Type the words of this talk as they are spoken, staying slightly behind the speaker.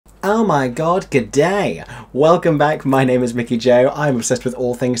Oh my god, good day! Welcome back, my name is Mickey Joe, I'm obsessed with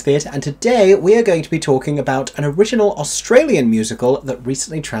all things theatre, and today we are going to be talking about an original Australian musical that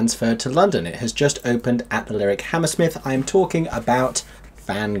recently transferred to London. It has just opened at the Lyric Hammersmith. I'm talking about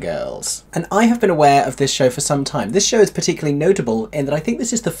FANGIRLS. And I have been aware of this show for some time. This show is particularly notable in that I think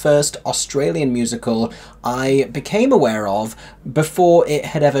this is the first Australian musical I became aware of before it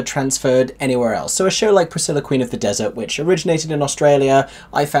had ever transferred anywhere else. So a show like Priscilla, Queen of the Desert, which originated in Australia,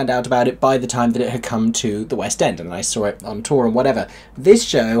 I found out about it by the time that it had come to the West End and I saw it on tour and whatever. This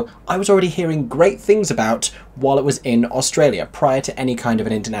show I was already hearing great things about while it was in Australia, prior to any kind of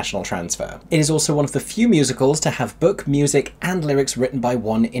an international transfer. It is also one of the few musicals to have book, music and lyrics written by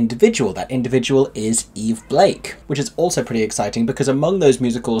one individual. That individual is Yve Blake, which is also pretty exciting because among those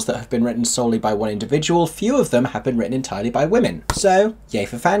musicals that have been written solely by one individual, few of them have been written entirely by women. So, yay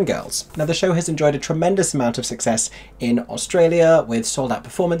for FANGIRLS. Now the show has enjoyed a tremendous amount of success in Australia with sold out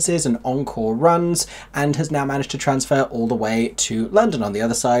performances and encore runs, and has now managed to transfer all the way to London on the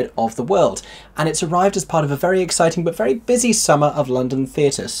other side of the world. And it's arrived as part of a very exciting but very busy summer of London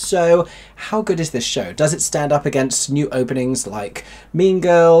theatre. So how good is this show? Does it stand up against new openings like Mean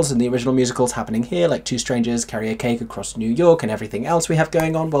Girls and the original musicals happening here, like Two Strangers Carry a Cake Across New York and everything else we have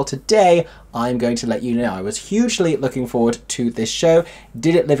going on? Well, today I'm going to let you know. I was hugely looking forward to this show.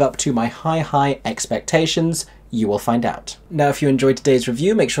 Did it live up to my high expectations? You will find out. Now, if you enjoyed today's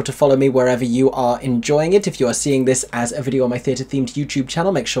review, make sure to follow me wherever you are enjoying it. If you are seeing this as a video on my theatre-themed YouTube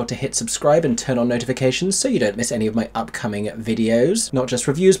channel, make sure to hit subscribe and turn on notifications so you don't miss any of my upcoming videos. Not just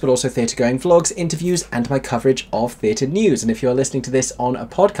reviews, but also theatre-going vlogs, interviews, and my coverage of theatre news. And if you're listening to this on a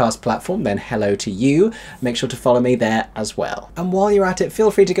podcast platform, then hello to you. Make sure to follow me there as well. And while you're at it,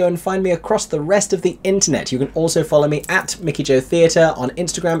 feel free to go and find me across the rest of the internet. You can also follow me at Mickey Joe Theatre on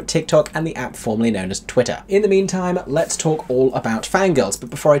Instagram, TikTok, and the app formerly known as Twitter. In the meantime, let's talk all about FANGIRLS,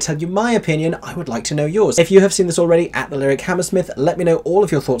 but before I tell you my opinion, I would like to know yours. If you have seen this already at the Lyric Hammersmith, let me know all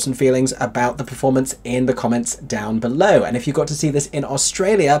of your thoughts and feelings about the performance in the comments down below. And if you got to see this in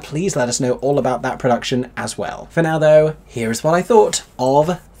Australia, please let us know all about that production as well. For now though, here is what I thought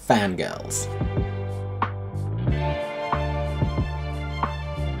of FANGIRLS.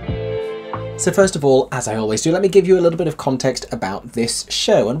 So first of all, as I always do, let me give you a little bit of context about this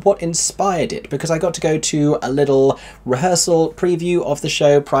show and what inspired it, because I got to go to a little rehearsal preview of the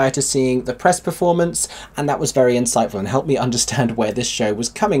show prior to seeing the press performance, and that was very insightful and helped me understand where this show was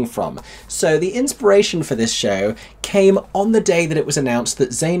coming from. So the inspiration for this show came on the day that it was announced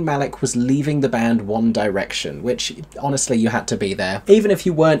that Zayn Malik was leaving the band One Direction, which honestly you had to be there. Even if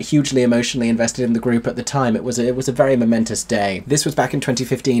you weren't hugely emotionally invested in the group at the time, it was a very momentous day. This was back in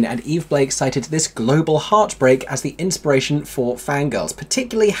 2015, and Yve Blake cited this global heartbreak as the inspiration for FANGIRLS,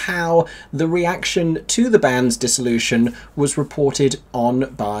 particularly how the reaction to the band's dissolution was reported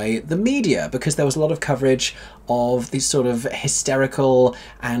on by the media, because there was a lot of coverage of these sort of hysterical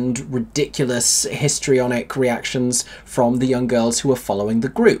and ridiculous histrionic reactions from the young girls who were following the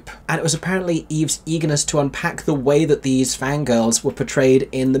group. And it was apparently Yve's eagerness to unpack the way that these fangirls were portrayed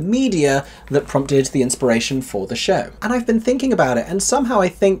in the media that prompted the inspiration for the show. And I've been thinking about it, and somehow I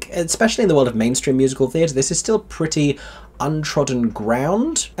think, especially in the world of mainstream musical theatre, this is still pretty untrodden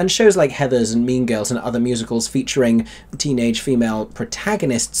ground, and shows like Heathers and Mean Girls and other musicals featuring teenage female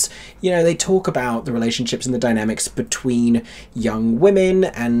protagonists, you know, they talk about the relationships and the dynamics between young women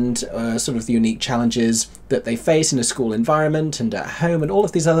and sort of the unique challenges that they face in a school environment and at home and all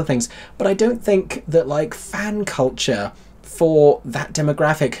of these other things, but I don't think that like fan culture for that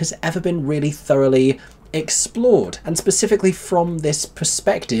demographic has ever been really thoroughly explored, and specifically from this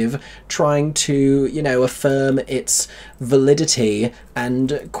perspective, trying to, you know, affirm its validity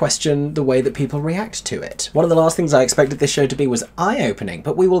and question the way that people react to it. One of the last things I expected this show to be was eye-opening,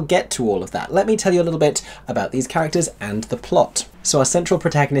 but we will get to all of that. Let me tell you a little bit about these characters and the plot. So our central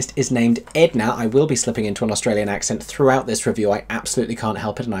protagonist is named Edna. I will be slipping into an Australian accent throughout this review. I absolutely can't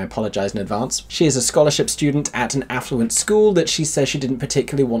help it, and I apologise in advance. She is a scholarship student at an affluent school that she says she didn't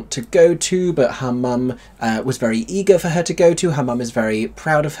particularly want to go to, but her mum was very eager for her to go to. Her mum is very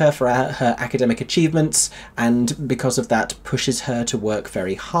proud of her for her academic achievements, and because of that pushes her to work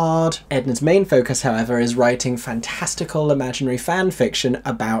very hard. Edna's main focus, however, is writing fantastical imaginary fan fiction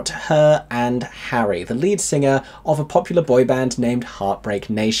about her and Harry, the lead singer of a popular boy band named Heartbreak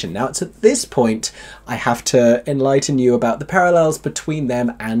Nation. Now it's at this point I have to enlighten you about the parallels between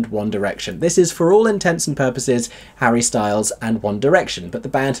them and One Direction. This is, for all intents and purposes, Harry Styles and One Direction, but the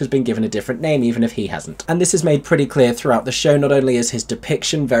band has been given a different name, even if he hasn't. important. And this is made pretty clear throughout the show. Not only is his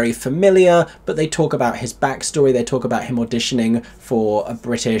depiction very familiar, but they talk about his backstory, they talk about him auditioning for a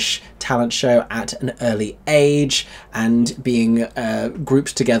British talent show at an early age and being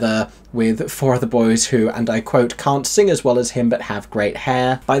grouped together with 4 other boys who, and I quote, can't sing as well as him but have great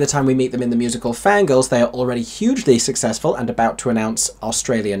hair. By the time we meet them in the musical Fangirls, they are already hugely successful and about to announce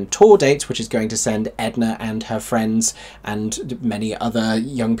Australian tour dates, which is going to send Edna and her friends and many other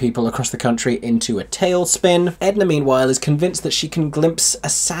young people across the country into a tailspin. Edna, meanwhile, is convinced that she can glimpse a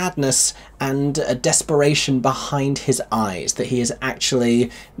sadness and a desperation behind his eyes, that he is actually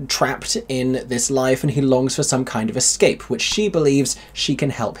trapped in this life and he longs for some kind of escape, which she believes she can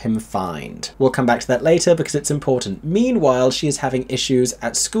help him find. We'll come back to that later because it's important. Meanwhile, she is having issues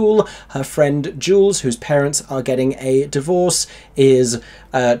at school. Her friend Jules, whose parents are getting a divorce, is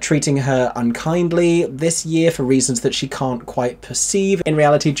treating her unkindly this year for reasons that she can't quite perceive. In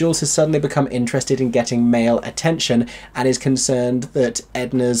reality, Jules has suddenly become interested in getting male attention and is concerned that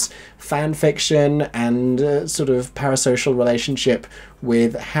Edna's fan fiction and sort of parasocial relationship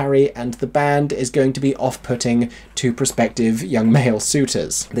with Harry and the band is going to be off-putting to prospective young male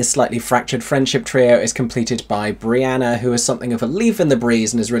suitors. This slightly fractured friendship trio is completed by Brianna, who is something of a leaf in the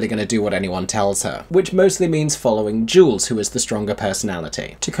breeze and is really going to do what anyone tells her, which mostly means following Jules, who is the stronger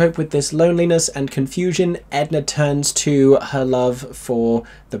personality. To cope with this loneliness and confusion, Edna turns to her love for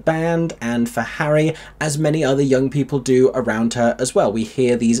the band and for Harry, as many other young people do around her as well. We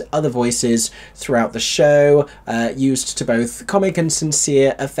hear these other voices throughout the show, used to both comic and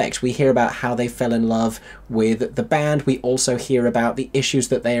sincere effect. We hear about how they fell in love with the band. We also hear about the issues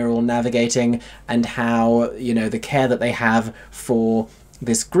that they are all navigating and how, you know, the care that they have for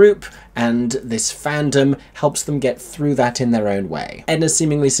this group and this fandom helps them get through that in their own way. Edna's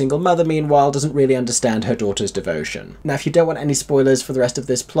seemingly single mother, meanwhile, doesn't really understand her daughter's devotion. Now, if you don't want any spoilers for the rest of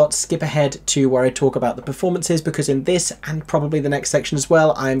this plot, skip ahead to where I talk about the performances, because in this, and probably the next section as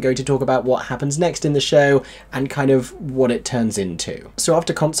well, I am going to talk about what happens next in the show and kind of what it turns into. So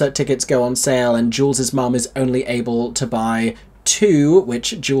after concert tickets go on sale and Jules's mum is only able to buy 2,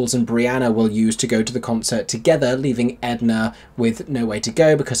 which Jules and Brianna will use to go to the concert together, leaving Edna with no way to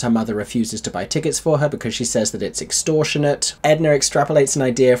go because her mother refuses to buy tickets for her because she says that it's extortionate. Edna extrapolates an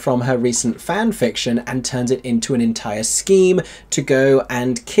idea from her recent fan fiction and turns it into an entire scheme to go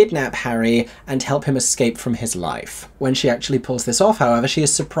and kidnap Harry and help him escape from his life. When she actually pulls this off, however, she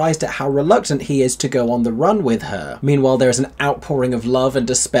is surprised at how reluctant he is to go on the run with her. Meanwhile, there is an outpouring of love and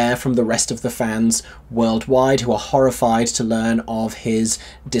despair from the rest of the fans worldwide who are horrified to learn of his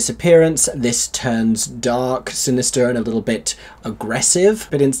disappearance. This turns dark, sinister, and a little bit aggressive.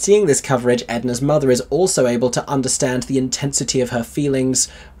 But in seeing this coverage, Edna's mother is also able to understand the intensity of her feelings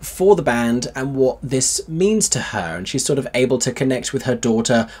for the band and what this means to her, and she's sort of able to connect with her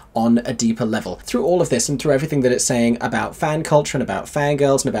daughter on a deeper level. Through all of this and through everything that it's saying about fan culture and about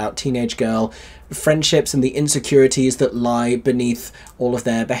fangirls and about teenage girl friendships and the insecurities that lie beneath all of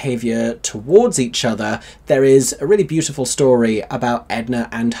their behaviour towards each other, there is a really beautiful story about Edna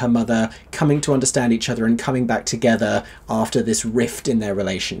and her mother coming to understand each other and coming back together after this rift in their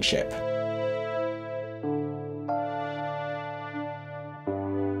relationship.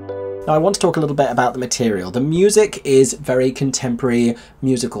 Now, I want to talk a little bit about the material. The music is very contemporary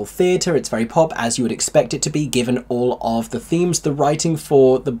musical theatre. It's very pop, as you would expect it to be, given all of the themes. The writing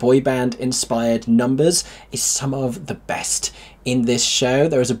for the boy band inspired numbers is some of the best in this show.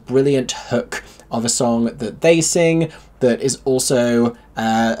 There is a brilliant hook of a song that they sing that is also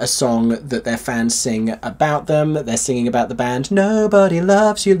a song that their fans sing about them. They're singing about the band, "Nobody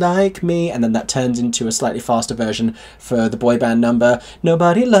loves you like me," and then that turns into a slightly faster version for the boy band number,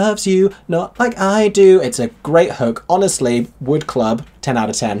 "Nobody loves you, not like I do." It's a great hook. Honestly, Wood Club, 10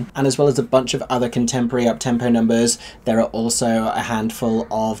 out of 10. And as well as a bunch of other contemporary up-tempo numbers, there are also a handful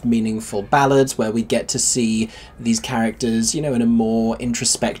of meaningful ballads where we get to see these characters, you know, in a more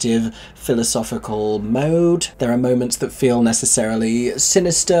introspective, philosophical mode. There are moments that feel necessarily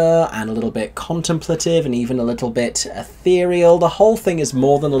sinister and a little bit contemplative and even a little bit ethereal. The whole thing is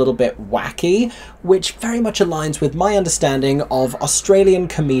more than a little bit wacky, which very much aligns with my understanding of Australian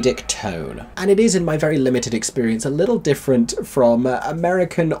comedic tone. And it is, in my very limited experience, a little different from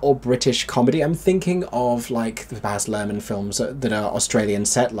American or British comedy. I'm thinking of like the Baz Luhrmann films that are Australian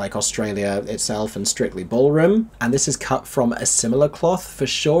set, like Australia itself and Strictly Ballroom. And this is cut from a similar cloth for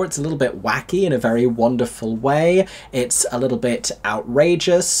sure. It's a little bit wacky in a very wonderful way. It's a little bit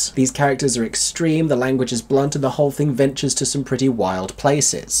outrageous. These characters are extreme, the language is blunt, and the whole thing ventures to some pretty wild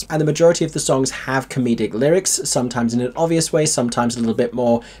places. And the majority of the songs have comedic lyrics, sometimes in an obvious way, sometimes a little bit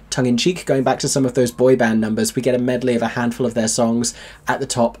more tongue-in-cheek. Going back to some of those boy band numbers, we get a medley of a handful of their songs at the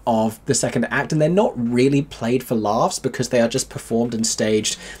top of the second act, and they're not really played for laughs because they are just performed and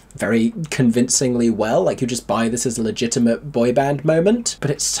staged very convincingly well. Like, you just buy this as a legitimate boy band moment, but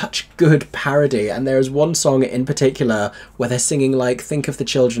it's such good parody. And there is one song in particular where they're singing like "Think of the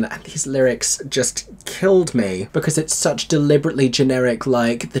Children," and these lyrics just killed me because it's such deliberately generic,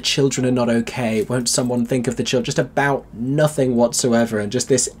 like "the children are not okay, won't someone think of the children," just about nothing whatsoever, and just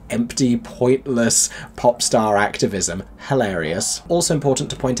this empty, pointless pop star activism. Hilarious. Also important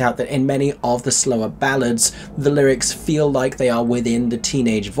to point out that in many of the slower ballads, the lyrics feel like they are within the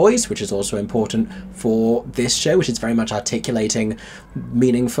teenage voice, which is also important for this show, which is very much articulating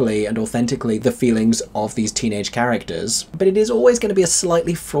meaningfully and authentically the feelings of these teenage characters. But it is always going to be a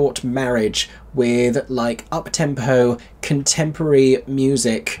slightly fraught marriage with like up-tempo contemporary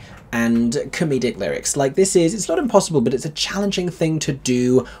music and comedic lyrics. Like, this is, it's not impossible, but it's a challenging thing to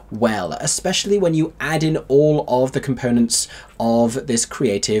do well, especially when you add in all of the components of this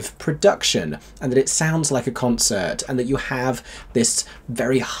creative production, and that it sounds like a concert, and that you have this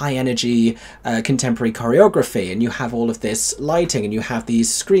very high energy contemporary choreography, and you have all of this lighting, and you have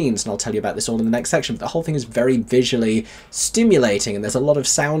these screens, and I'll tell you about this all in the next section, but the whole thing is very visually stimulating, and there's a lot of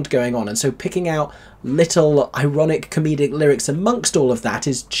sound going on, and so picking out little ironic comedic lyrics amongst all of that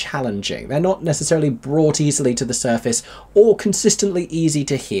is challenging. They're not necessarily brought easily to the surface or consistently easy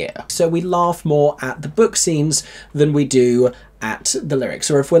to hear. So we laugh more at the book scenes than we do at the lyrics,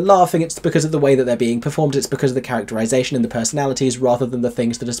 or if we're laughing, it's because of the way that they're being performed, it's because of the characterization and the personalities rather than the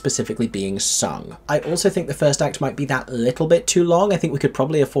things that are specifically being sung. I also think the first act might be that little bit too long. I think we could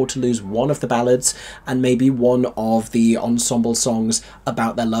probably afford to lose one of the ballads and maybe one of the ensemble songs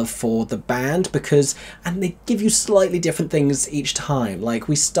about their love for the band, because, and they give you slightly different things each time. Like,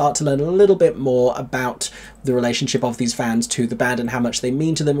 we start to learn a little bit more about the relationship of these fans to the band and how much they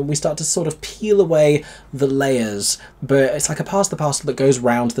mean to them, and we start to sort of peel away the layers, but it's like a pass the parcel that goes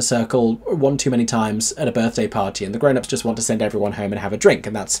round the circle one too many times at a birthday party, and the grown-ups just want to send everyone home and have a drink,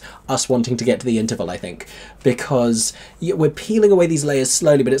 and that's us wanting to get to the interval, I think, because we're peeling away these layers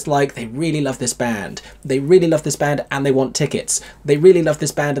slowly, but it's like they really love this band, they really love this band and they want tickets, they really love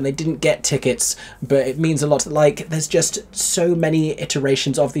this band and they didn't get tickets, but it means a lot. Like, there's just so many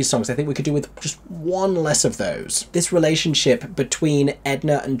iterations of these songs. I think we could do with just one less of those. This relationship between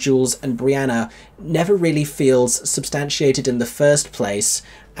Edna and Jules and Brianna never really feels substantiated in the first place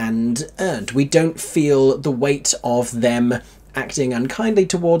and earned. We don't feel the weight of them acting unkindly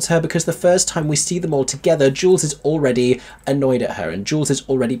towards her, because the first time we see them all together, Jules is already annoyed at her and Jules is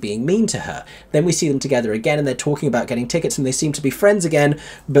already being mean to her. Then we see them together again and they're talking about getting tickets and they seem to be friends again,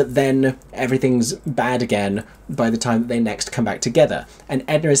 but then everything's bad again by the time that they next come back together. And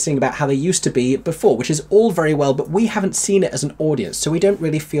Edna is singing about how they used to be before, which is all very well, but we haven't seen it as an audience, so we don't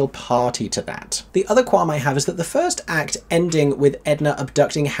really feel party to that. The other qualm I have is that the first act ending with Edna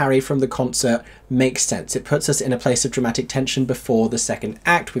abducting Harry from the concert makes sense. It puts us in a place of dramatic tension before the second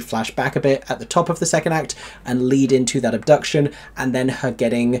act. We flash back a bit at the top of the second act and lead into that abduction and then her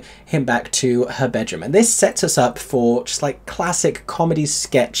getting him back to her bedroom. And this sets us up for just like classic comedy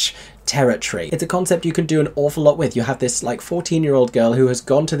sketch territory. It's a concept you can do an awful lot with. You have this like 14-year-old girl who has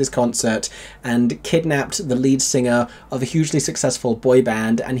gone to this concert and kidnapped the lead singer of a hugely successful boy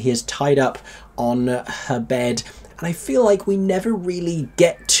band, and he is tied up on her bed. And I feel like we never really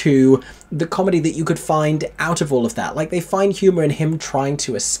get to the comedy that you could find out of all of that. Like, they find humor in him trying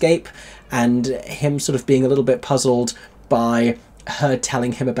to escape and him sort of being a little bit puzzled by her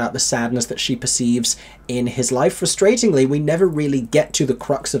telling him about the sadness that she perceives in his life. Frustratingly, we never really get to the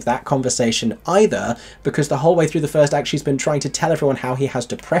crux of that conversation either, because the whole way through the first act she's been trying to tell everyone how he has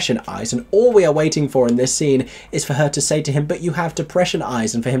depression eyes, and all we are waiting for in this scene is for her to say to him, "But you have depression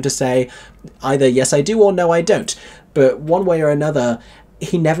eyes," and for him to say either "yes I do" or "no I don't." But one way or another,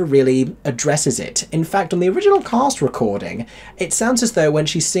 he never really addresses it. In fact, on the original cast recording, it sounds as though when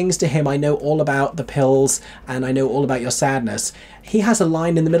she sings to him, "I know all about the pills and I know all about your sadness," he has a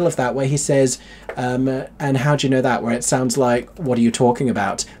line in the middle of that where he says, "and how do you know that?" where it sounds like, "What are you talking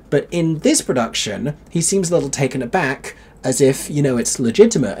about?" But in this production, he seems a little taken aback, as if, you know, it's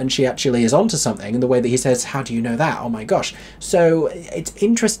legitimate and she actually is onto something, in the way that he says, "How do you know that? Oh my gosh." So it's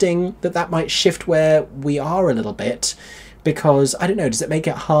interesting that that might shift where we are a little bit, because, I don't know, does it make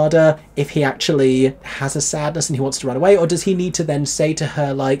it harder if he actually has a sadness and he wants to run away? Or does he need to then say to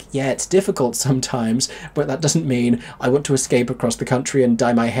her, like, "Yeah, it's difficult sometimes, but that doesn't mean I want to escape across the country and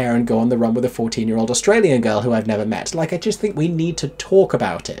dye my hair and go on the run with a 14-year-old Australian girl who I've never met." Like, I just think we need to talk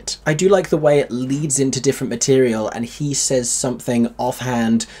about it. I do like the way it leads into different material and he says something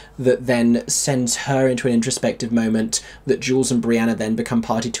offhand that then sends her into an introspective moment that Jules and Brianna then become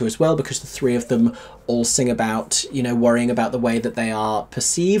party to as well, because the three of them all sing about, you know, worrying about the way that they are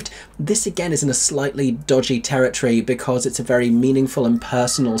perceived. This again is in a slightly dodgy territory because it's a very meaningful and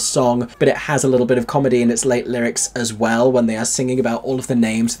personal song, but it has a little bit of comedy in its late lyrics as well, when they are singing about all of the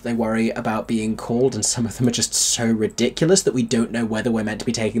names that they worry about being called, and some of them are just so ridiculous that we don't know whether we're meant to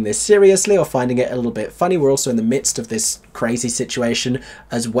be taking this seriously or finding it a little bit funny. We're also in the midst of this crazy situation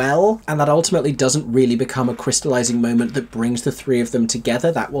as well, and that ultimately doesn't really become a crystallizing moment that brings the three of them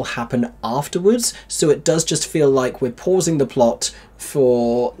together. That will happen afterwards, so it does just feel like we're pausing the plot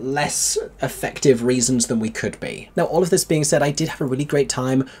for less effective reasons than we could be. Now, all of this being said, I did have a really great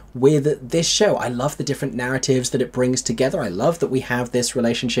time with this show. I love the different narratives that it brings together. I love that we have this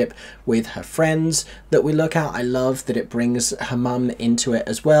relationship with her friends that we look at. I love that it brings her mum into it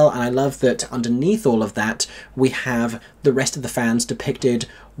as well, and I love that underneath all of that we have the rest of the fans depicted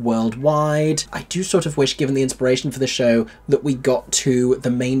worldwide. I do sort of wish, given the inspiration for the show, that we got to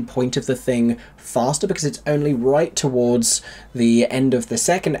the main point of the thing faster, because it's only right towards the end of the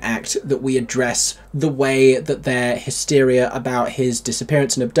second act that we address the way that their hysteria about his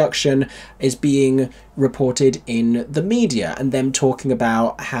disappearance and abduction is being reported in the media, and them talking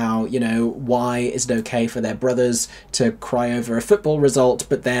about how, you know, why is it okay for their brothers to cry over a football result,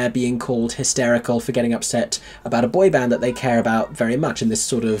 but they're being called hysterical for getting upset about a boy band that they care about very much, in this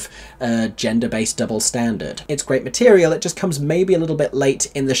sort of gender-based double standard. It's great material, it just comes maybe a little bit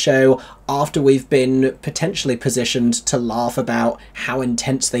late in the show, after we've been potentially positioned to laugh about how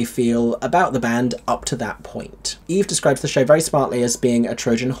intense they feel about the band up to that point. Yve describes the show very smartly as being a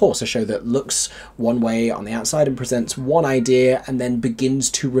Trojan horse, a show that looks one way on the outside and presents one idea and then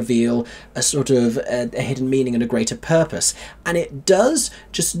begins to reveal a sort of a hidden meaning and a greater purpose. And it does,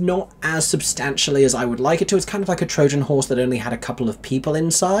 just not as substantially as I would like it to. It's kind of like a Trojan horse that only had a couple of people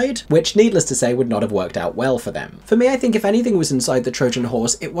inside, which, needless to say, would not have worked out well for them. For me, I think if anything was inside the Trojan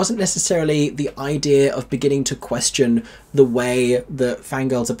horse, it wasn't necessarily the idea of beginning to question the way that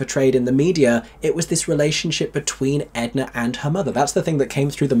fangirls are portrayed in the media. It was this relationship between Edna and her mother. That's the thing that came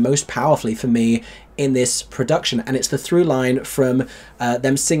through the most powerfully for me in this production, and it's the through line from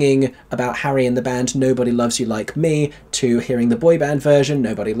them singing about Harry and the band Nobody Loves You Like Me, to hearing the boy band version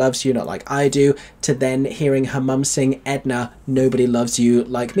Nobody Loves You Not Like I Do, to then hearing her mum sing Edna Nobody Loves You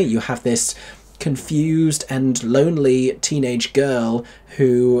Like Me. You have this confused and lonely teenage girl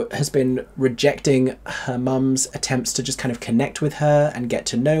who has been rejecting her mum's attempts to just kind of connect with her and get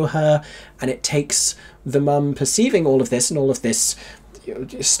to know her, and it takes the mum perceiving all of this and all of this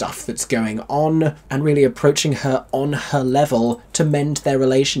stuff that's going on and really approaching her on her level to mend their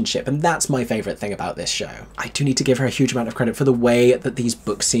relationship. And that's my favourite thing about this show. I do need to give her a huge amount of credit for the way that these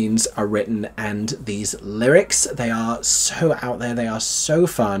book scenes are written and these lyrics. They are so out there, they are so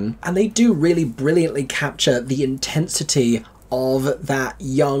fun, and they do really brilliantly capture the intensity of that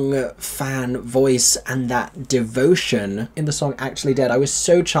young fan voice and that devotion in the song Actually Dead. I was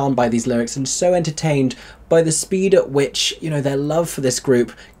so charmed by these lyrics and so entertained by the speed at which, you know, their love for this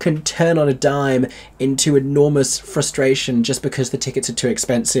group can turn on a dime into enormous frustration just because the tickets are too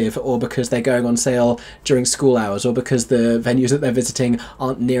expensive, or because they're going on sale during school hours, or because the venues that they're visiting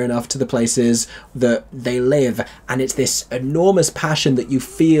aren't near enough to the places that they live. And it's this enormous passion that you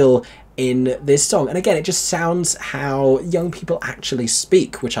feel in this song, and again, it just sounds how young people actually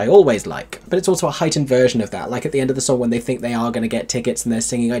speak, which I always like. But it's also a heightened version of that, like at the end of the song when they think they are going to get tickets and they're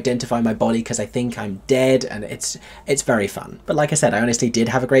singing Identify My Body Because I Think I'm Dead, and it's very fun. But like I said, I honestly did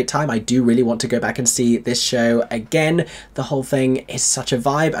have a great time. I do really want to go back and see this show again. The whole thing is such a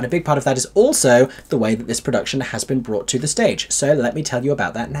vibe, and a big part of that is also the way that this production has been brought to the stage. So let me tell you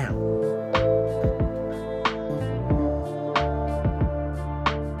about that now.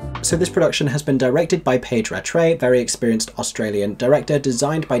 So this production has been directed by Paige Rattray, very experienced Australian director,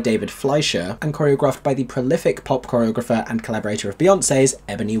 designed by David Fleischer, and choreographed by the prolific pop choreographer and collaborator of Beyoncé's,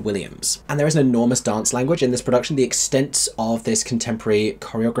 Ebony Williams. And there is an enormous dance language in this production. The extents of this contemporary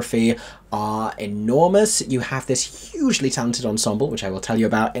choreography are enormous. You have this hugely talented ensemble, which I will tell you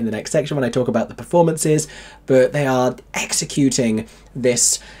about in the next section when I talk about the performances, but they are executing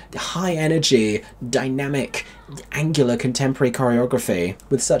this high energy, dynamic, angular contemporary choreography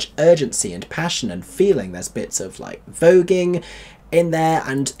with such urgency and passion and feeling. There's bits of like voguing in there,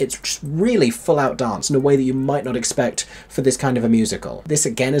 and it's just really full out dance in a way that you might not expect for this kind of a musical. This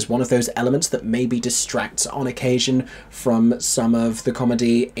again is one of those elements that maybe distracts on occasion from some of the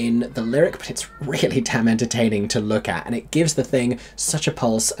comedy in the lyric, but it's really damn entertaining to look at, and it gives the thing such a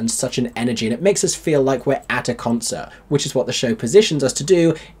pulse and such an energy, and it makes us feel like we're at a concert, which is what the show positions us to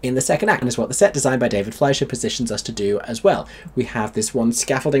do in the second act, and is what the set design by David Fleischer positions us to do as well. We have this one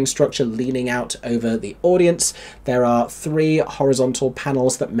scaffolding structure leaning out over the audience. There are 3 horizontal horizontal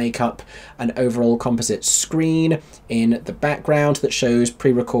panels that make up an overall composite screen in the background that shows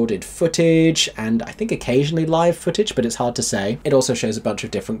pre-recorded footage and I think occasionally live footage, but it's hard to say. It also shows a bunch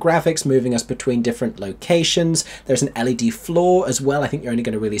of different graphics moving us between different locations. There's an LED floor as well. I think you're only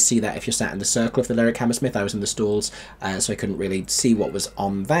going to really see that if you're sat in the circle of the Lyric Hammersmith. I was in the stalls, so I couldn't really see what was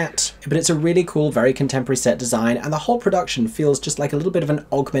on that. But it's a really cool, very contemporary set design, and the whole production feels just like a little bit of an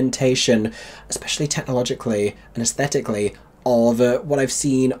augmentation, especially technologically and aesthetically, of what I've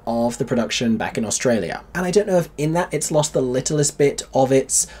seen of the production back in Australia. And I don't know if in that it's lost the littlest bit of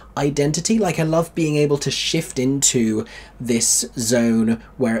its identity. Like, I love being able to shift into this zone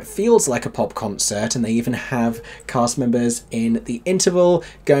where it feels like a pop concert, and they even have cast members in the interval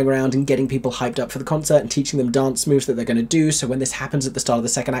going around and getting people hyped up for the concert and teaching them dance moves that they're going to do. So when this happens at the start of the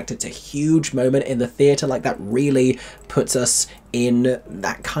second act, it's a huge moment in the theatre. Like, that really puts us in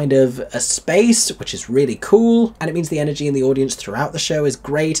that kind of a space, which is really cool. And it means the energy in the audience throughout the show is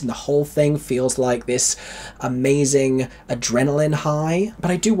great, and the whole thing feels like this amazing adrenaline high.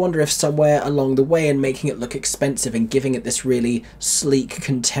 But I do wonder if somewhere along the way, in making it look expensive and giving it this really sleek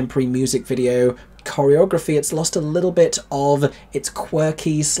contemporary music video choreography, it's lost a little bit of its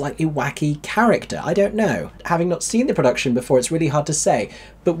quirky, slightly wacky character. I don't know. Having not seen the production before, it's really hard to say.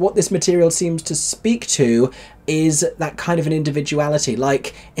 But what this material seems to speak to is that kind of an individuality.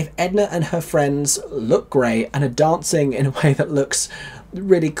 Like, if Edna and her friends look great and are dancing in a way that looks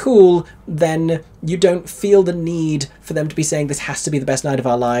really cool, then you don't feel the need for them to be saying this has to be the best night of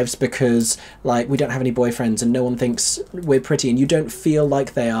our lives because, like, we don't have any boyfriends and no one thinks we're pretty, and you don't feel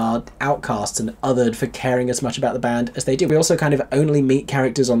like they are outcasts and othered for caring as much about the band as they do. We also kind of only meet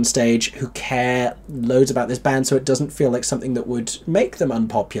characters on stage who care loads about this band, so it doesn't feel like something that would make them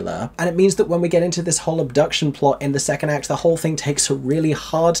unpopular. And it means that when we get into this whole abduction plot in the second act, the whole thing takes a really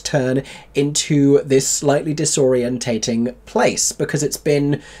hard turn into this slightly disorientating place, because it's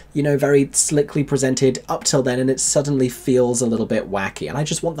been, you know, very slickly presented up till then, and it suddenly feels a little bit wacky, and I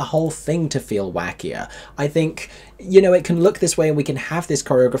just want the whole thing to feel wackier. I think, you know, it can look this way and we can have this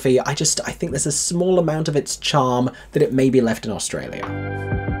choreography. I think there's a small amount of its charm that it may be left in Australia.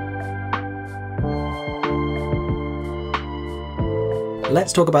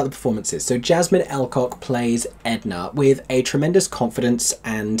 Let's talk about the performances. So Jasmine Elcock plays Edna with a tremendous confidence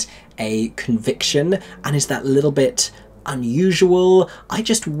and a conviction, and is that little bit unusual. I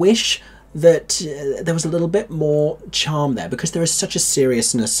just wish that there was a little bit more charm there, because there is such a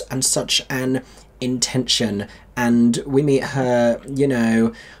seriousness and such an intention, and we meet her, you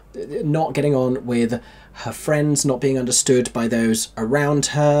know, not getting on with her friends, not being understood by those around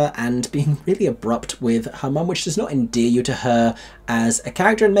her, and being really abrupt with her mum, which does not endear you to her as a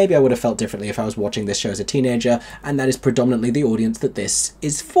character. And maybe I would have felt differently if I was watching this show as a teenager, and that is predominantly the audience that this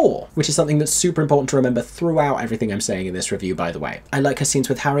is for, which is something that's super important to remember throughout everything I'm saying in this review, by the way. I like her scenes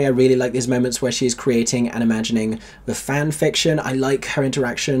with Harry. I really like these moments where she's creating and imagining the fan fiction. I like her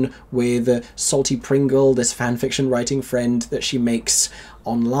interaction with Salty Pringle, this fan fiction writing friend that she makes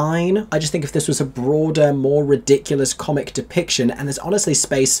online. I just think if this was a broader, more ridiculous comic depiction, and there's honestly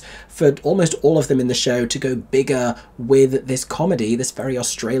space for almost all of them in the show to go bigger with this comedy, this very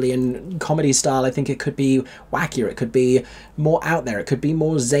Australian comedy style, I think it could be wackier, it could be more out there, it could be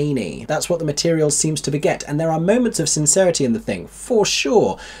more zany. That's what the material seems to beget, and there are moments of sincerity in the thing, for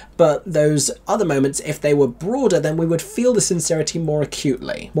sure, but those other moments, if they were broader, then we would feel the sincerity more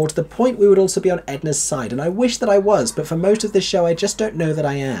acutely. More to the point, we would also be on Edna's side, and I wish that I was, but for most of this show, I just don't know that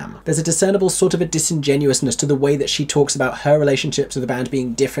I am. There's a discernible sort of a disingenuousness to the way that she talks about her relationship to the band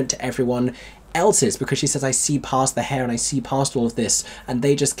being different to everyone else's, because she says, I see past the hair and I see past all of this, and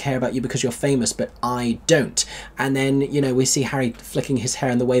they just care about you because you're famous, but I don't. And then, you know, we see Harry flicking his hair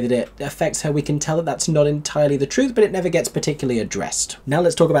in the way that it affects her. We can tell that that's not entirely the truth, but it never gets particularly addressed. Now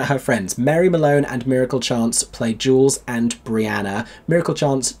let's talk about her friends. Mary Malone and Miracle Chance play Jules and Brianna. Miracle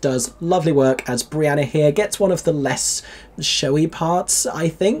Chance does lovely work as Brianna here, gets one of the less showy parts, I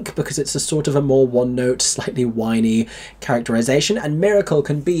think, because it's a sort of a more one-note, slightly whiny characterization, and Miracle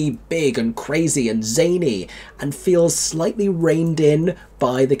can be big and crazy and zany and feels slightly reined in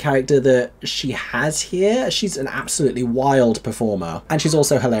by the character that she has here. She's an absolutely wild performer, and she's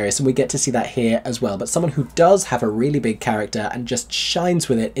also hilarious, and we get to see that here as well. But someone who does have a really big character and just shines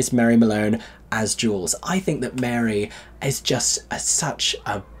with it is Mary Malone as Jules. I think that Mary is just such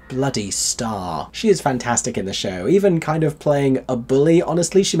a bloody star. She is fantastic in the show, even kind of playing a bully.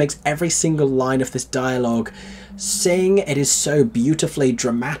 Honestly, she makes every single line of this dialogue sing. It is so beautifully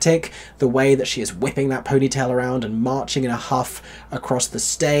dramatic, the way that she is whipping that ponytail around and marching in a huff across the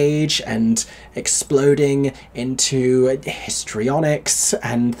stage and exploding into histrionics,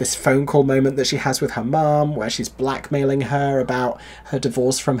 and this phone call moment that she has with her mum where she's blackmailing her about her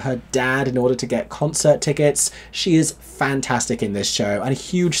divorce from her dad in order to get concert tickets. She is fantastic in this show and a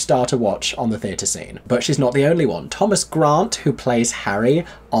huge star to watch on the theatre scene. But she's not the only one. Thomas Grant, who plays Harry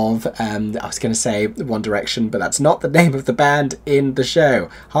of, I was going to say One Direction, but that's not the name of the band in the show.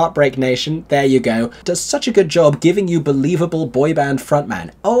 Heartbreak Nation, there you go. Does such a good job giving you believable boy band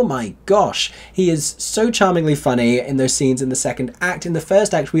frontman. Oh my gosh, he is so charmingly funny in those scenes in the second act. In the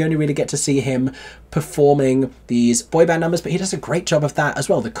first act, we only really get to see him performing these boy band numbers, but he does a great job of that as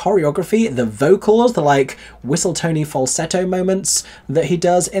well. The choreography, the vocals, the like whistle-tony falsetto moments that he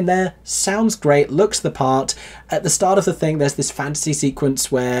does in there sounds great, looks the part. At the start of the thing, there's this fantasy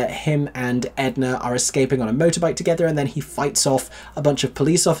sequence where him and Edna are escaping on a motorbike together, and then he fights off a bunch of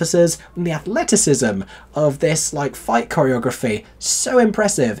police officers, and the athleticism of this like fight choreography, so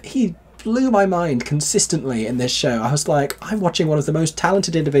impressive. He blew my mind consistently in this show. I was like, I'm watching one of the most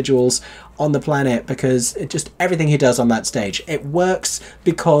talented individuals on the planet, because it just, everything he does on that stage, it works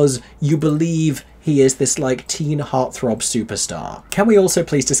because you believe he is this like teen heartthrob superstar. Can we also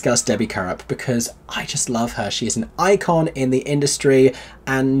please discuss Debbie Currup, because I just love her. She is an icon in the industry,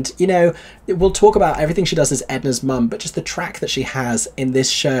 and you know, we'll talk about everything she does as Edna's mum, but just the track that she has in this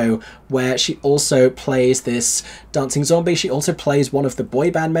show where she also plays this dancing zombie. She also plays one of the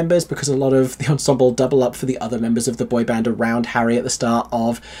boy band members, because a lot of the ensemble double up for the other members of the boy band around Harry at the start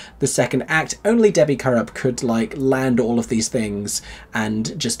of the second act. Only Debbie Currup could like land all of these things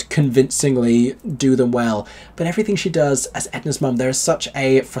and just convincingly do them well. But everything she does as Edna's mum, there is such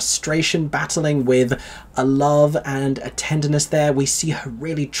a frustration battling with a love and a tenderness there. We see her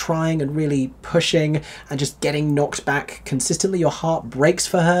really trying and really pushing and just getting knocked back consistently. Your heart breaks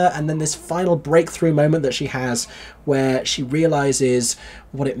for her, and then this final breakthrough moment that she has where she realizes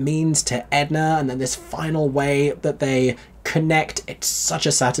what it means to Edna, and then this final way that they connect. It's such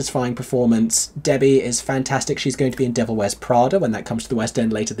a satisfying performance. Debbie is fantastic. She's going to be in Devil Wears Prada when that comes to the West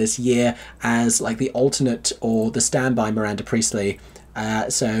End later this year as like the alternate or the standby Miranda Priestley.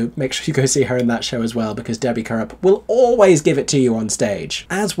 So make sure you go see her in that show as well, because Debbie Currup will always give it to you on stage,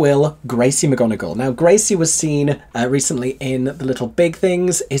 as will Gracie McGonagall. Now, Gracie was seen recently in The Little Big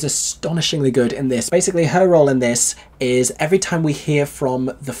Things, is astonishingly good in this. Basically, her role in this is every time we hear from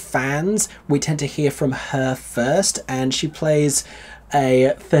the fans, we tend to hear from her first, and she plays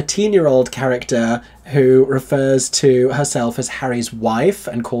a 13-year-old character who refers to herself as Harry's wife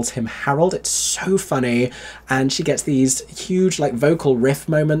and calls him Harold. It's so funny, and she gets these huge like vocal riff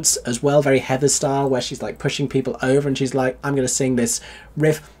moments as well, very Heather style, where she's like pushing people over and she's like, I'm gonna sing this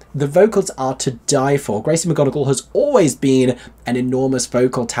riff. The vocals are to die for. Gracie McGonagall has always been an enormous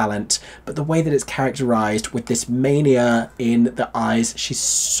vocal talent, but the way that it's characterized with this mania in the eyes, she's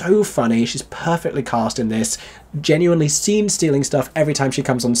so funny. She's perfectly cast in this. Genuinely scene-stealing stuff every time she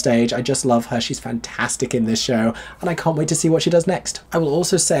comes on stage. I just love her. She's fantastic in this show, and I can't wait to see what she does next. I will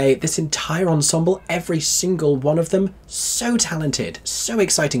also say this entire ensemble, every single one of them, so talented, so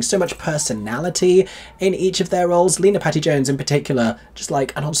exciting, so much personality in each of their roles. Lena Patty Jones in particular, just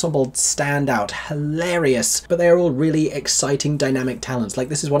like an ensemble standout, hilarious, but they are all really exciting, dynamic talents. Like,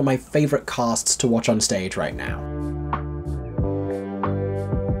 this is one of my favourite casts to watch on stage right now.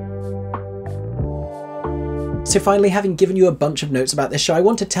 So finally, having given you a bunch of notes about this show, I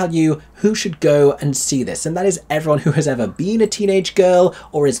want to tell you who should go and see this, and that is everyone who has ever been a teenage girl,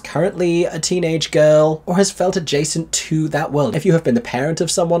 or is currently a teenage girl, or has felt adjacent to that world. If you have been the parent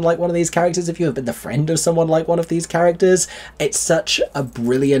of someone like one of these characters, if you have been the friend of someone like one of these characters, it's such a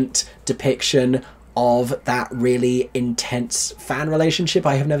brilliant depiction of that really intense fan relationship.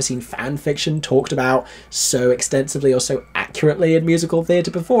 I have never seen fan fiction talked about so extensively or so accurately in musical theatre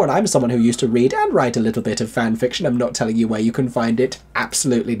before, and I'm someone who used to read and write a little bit of fan fiction. I'm not telling you where you can find it,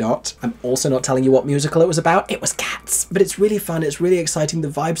 absolutely not. I'm also not telling you what musical it was about. It was Cats. But it's really fun, it's really exciting, the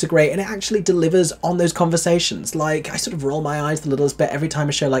vibes are great, and it actually delivers on those conversations. Like, I sort of roll my eyes the littlest bit every time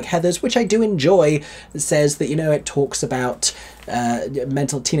a show like Heathers, which I do enjoy, says that, you know, it talks about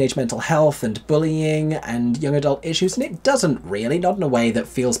teenage mental health and bullying and young adult issues, and it doesn't really, not in a way that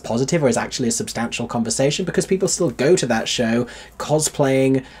feels positive or is actually a substantial conversation, because people still go to that show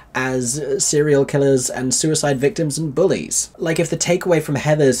cosplaying as serial killers and suicide victims and bullies. Like, if the takeaway from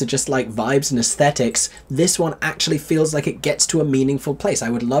Heathers are just like vibes and aesthetics, this one actually feels like it gets to a meaningful place. I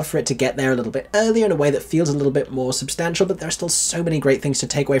would love for it to get there a little bit earlier in a way that feels a little bit more substantial, but there are still so many great things to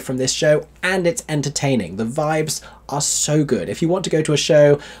take away from this show, and it's entertaining. The vibes are so good. If you want to go to a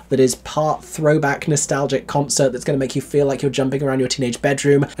show that is part throwback nostalgic concert that's going to make you feel like you're jumping around your teenage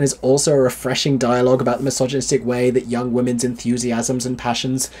bedroom, and is also a refreshing dialogue about the misogynistic way that young women's enthusiasms and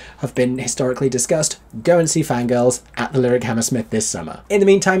passions have been historically discussed, go and see Fangirls at the Lyric Hammersmith this summer. In the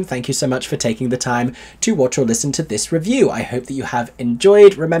meantime, thank you so much for taking the time to watch or listen to this review. I hope that you have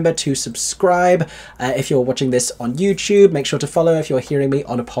enjoyed. Remember to subscribe if you're watching this on YouTube. Make sure to follow if you're hearing me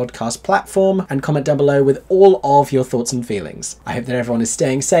on a podcast platform, and comment down below with all of your thoughts and feelings. I hope that everyone is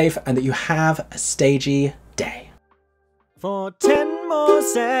staying safe and that you have a stagey day. For 10 more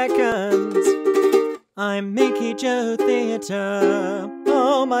seconds, I'm Mickey Joe Theatre.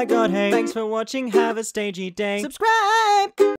 Oh my god, hey, thanks for watching, have a stagey day. Subscribe!